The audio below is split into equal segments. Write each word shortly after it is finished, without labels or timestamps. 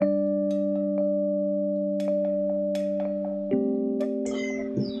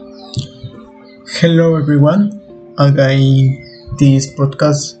Hello everyone. Again, this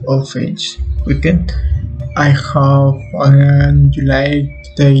podcast of each weekend. I have and you like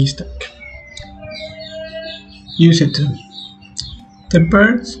today's topic. Use it. The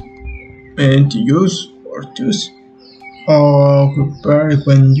verbs meant to use or choose or prepare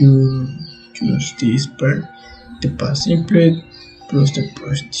when you use this verb. The past simple plus the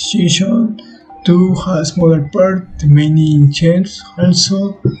preposition to has modal part. The meaning changes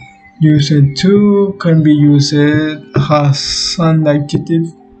also. Used to can be used as an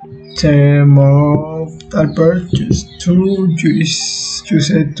adjective term of that verb used to use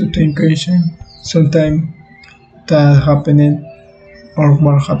it to take action. Sometimes that happened or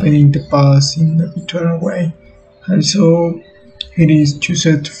what happened in the past in a habitual way. Also, it is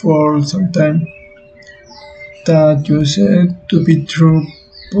used for sometimes that used to be true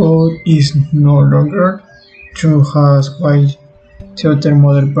but is no longer true as why the other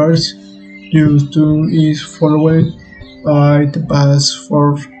model verbs used to is followed by the past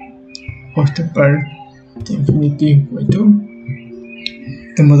form of the verb, the infinitive way to.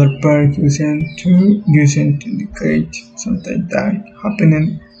 The modal verb using to indicate something that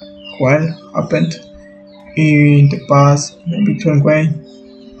happened while happened in the past in a habitual way.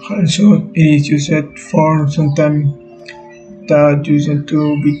 Also, it is used for sometimes that used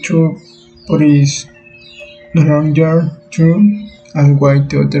to be true but is no longer true, and why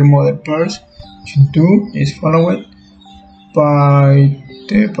the other model verbs to is followed by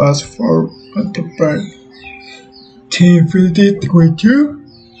the past form of the verb. The infinitive way to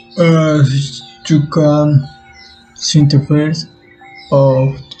you can see the first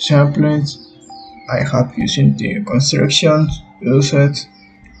of the examples I have using the constructions used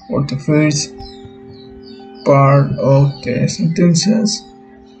for the first part of the sentences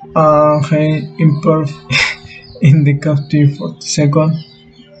and improve in the captive for the second.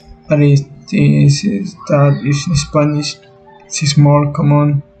 And this is that is in Spanish. It is more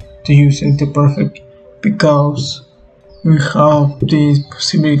common to use in the perfect because we have this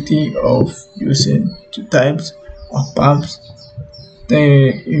possibility of using two types of verbs,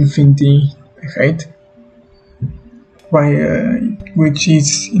 the infinitive height, which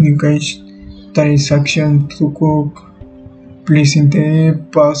is in English that is action to cook, please in the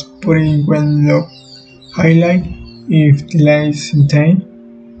past putting when look highlight if the light is in time,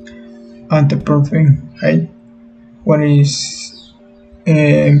 and the perfect height, what is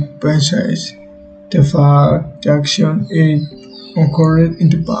emphasized the fact the action is occurred in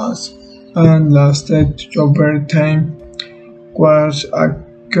the past and lasted over time, was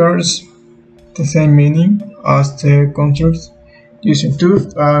occurs the same meaning as the constructs using to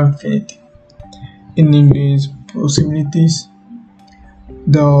and infinitive. In English, possibilities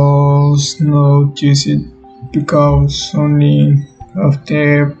does not use it because only of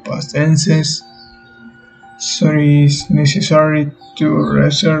the past tenses, so it is necessary to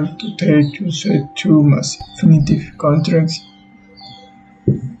resort to take use to massive infinitive contracts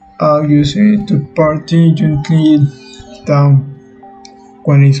are used to party jointly down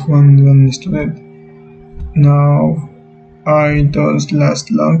when is one student. Now I don't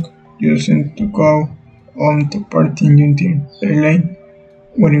last long using to go on the party jointly very late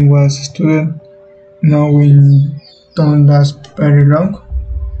when I was a student. Now we don't last very long.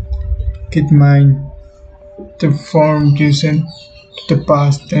 Keep in mind the form using the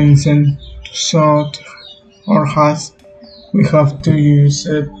past tense to sought or has. We have to use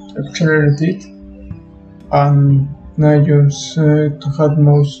it accelerated and not use to have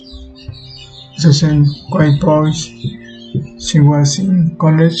most the same quiet voice. She was in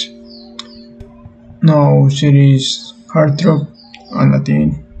college. Now she is heartthrob and I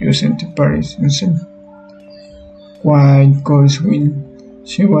think using the Paris and same. White goes when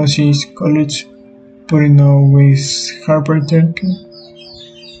she was in college, putting on with Harper Turkey.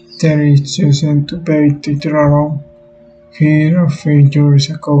 There is chosen to pay Twitter around here a few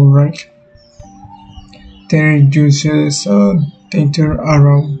years ago, right? There uses a Twitter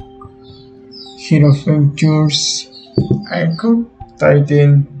around here a few years ago,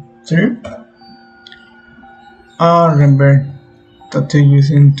 Titan 3. Remember that the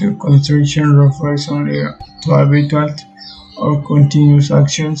using to construction refers only to habitual or continuous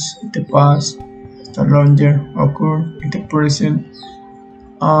actions in the past that longer occur in the present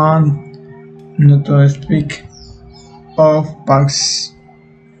and not to speak of past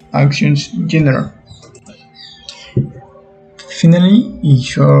actions in general. Finally, it's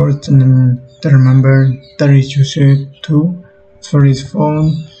short to remember that is used to for its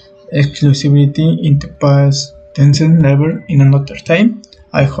phone exclusivity in the past tense never in another time.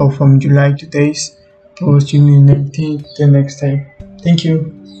 I hope you like today's post. You need the next time. Thank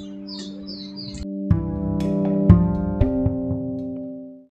you.